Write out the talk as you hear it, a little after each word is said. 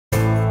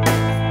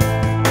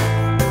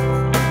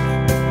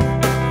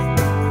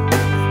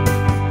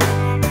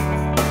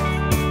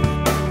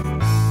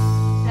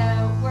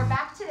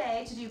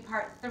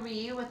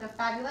free with the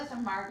fabulous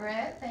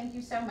Margaret. Thank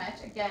you so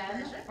much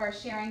again for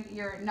sharing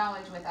your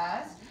knowledge with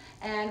us.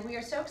 And we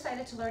are so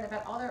excited to learn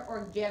about all their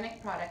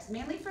organic products,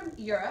 mainly from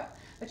Europe,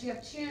 but you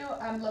have two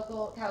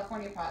local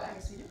California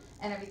products. Yes, we do.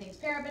 And everything's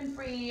paraben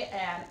free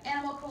and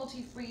animal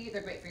cruelty free.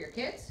 They're great for your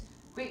kids,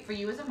 great for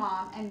you as a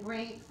mom, and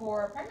great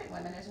for pregnant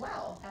women as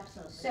well.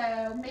 Absolutely.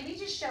 So maybe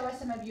just show us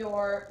some of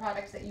your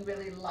products that you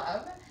really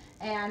love.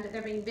 And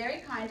they're being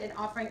very kind and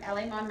offering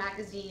LA Mom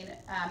Magazine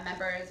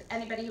members,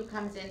 anybody who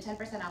comes in,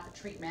 10% off a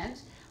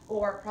treatment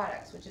or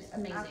products, which is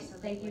amazing. Absolutely.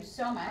 Thank you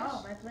so much.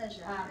 Oh, my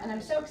pleasure. And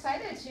I'm so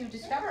excited to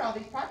discover all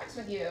these products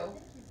with you.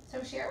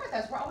 So share with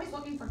us. We're always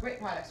looking for great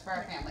products for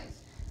our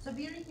families. So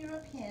we're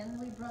European.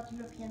 We brought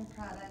European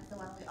products, the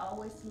one we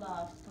always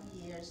loved for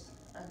years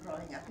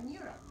growing up in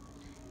Europe.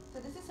 So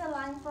this is a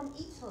line from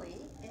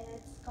Italy.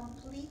 It's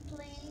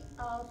completely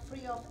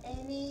free of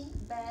any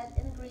bad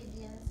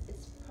ingredients.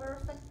 It's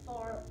perfect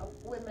for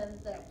women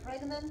that are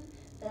pregnant,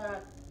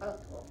 that are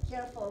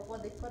careful of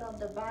what they put on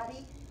their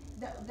body.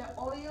 The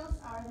oils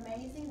are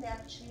amazing. They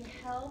actually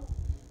help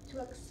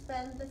to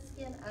expand the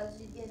skin as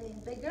you're getting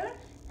bigger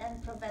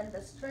and prevent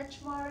the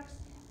stretch marks.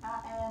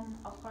 And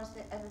of course,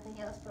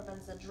 everything else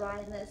prevents the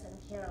dryness and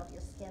care of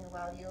your skin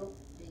while you're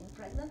being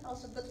pregnant.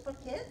 Also good for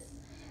kids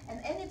and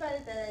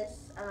anybody that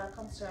is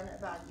concerned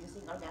about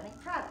using organic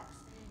products.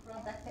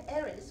 Dr.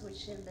 Aries,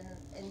 which has been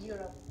in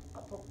Europe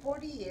for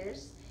 40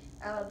 years,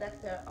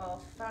 doctor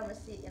of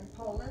pharmacy in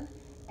Poland,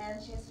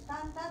 and she has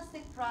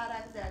fantastic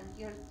products that are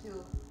geared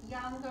to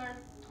younger,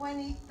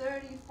 20,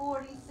 30,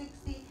 40,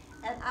 60,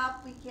 and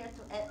up. We care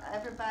to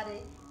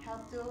everybody,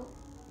 help to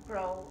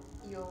grow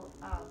you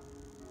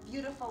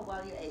beautiful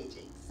while you're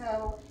aging.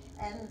 So,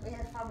 and we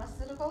have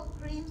pharmaceutical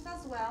creams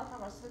as well,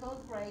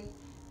 pharmaceutical grade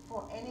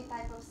for any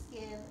type of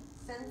skin,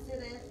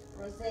 sensitive,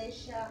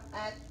 rosacea,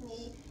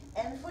 acne,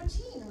 and for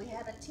teen, we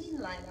have a teen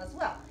line as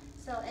well.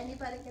 So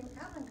anybody can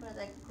come and get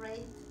a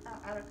great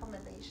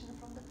recommendation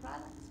from the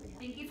products we have.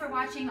 Thank you for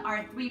watching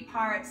our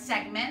three-part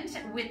segment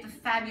with the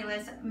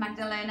fabulous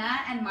Magdalena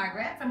and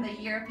Margaret from the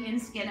European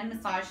Skin and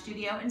Massage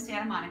Studio in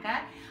Santa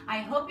Monica. I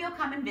hope you'll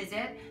come and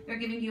visit. They're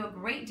giving you a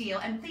great deal.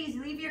 And please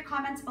leave your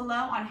comments below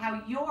on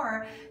how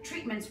your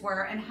treatments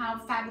were and how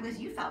fabulous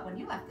you felt when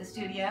you left the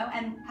studio.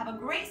 And have a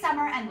great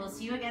summer, and we'll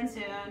see you again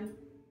soon.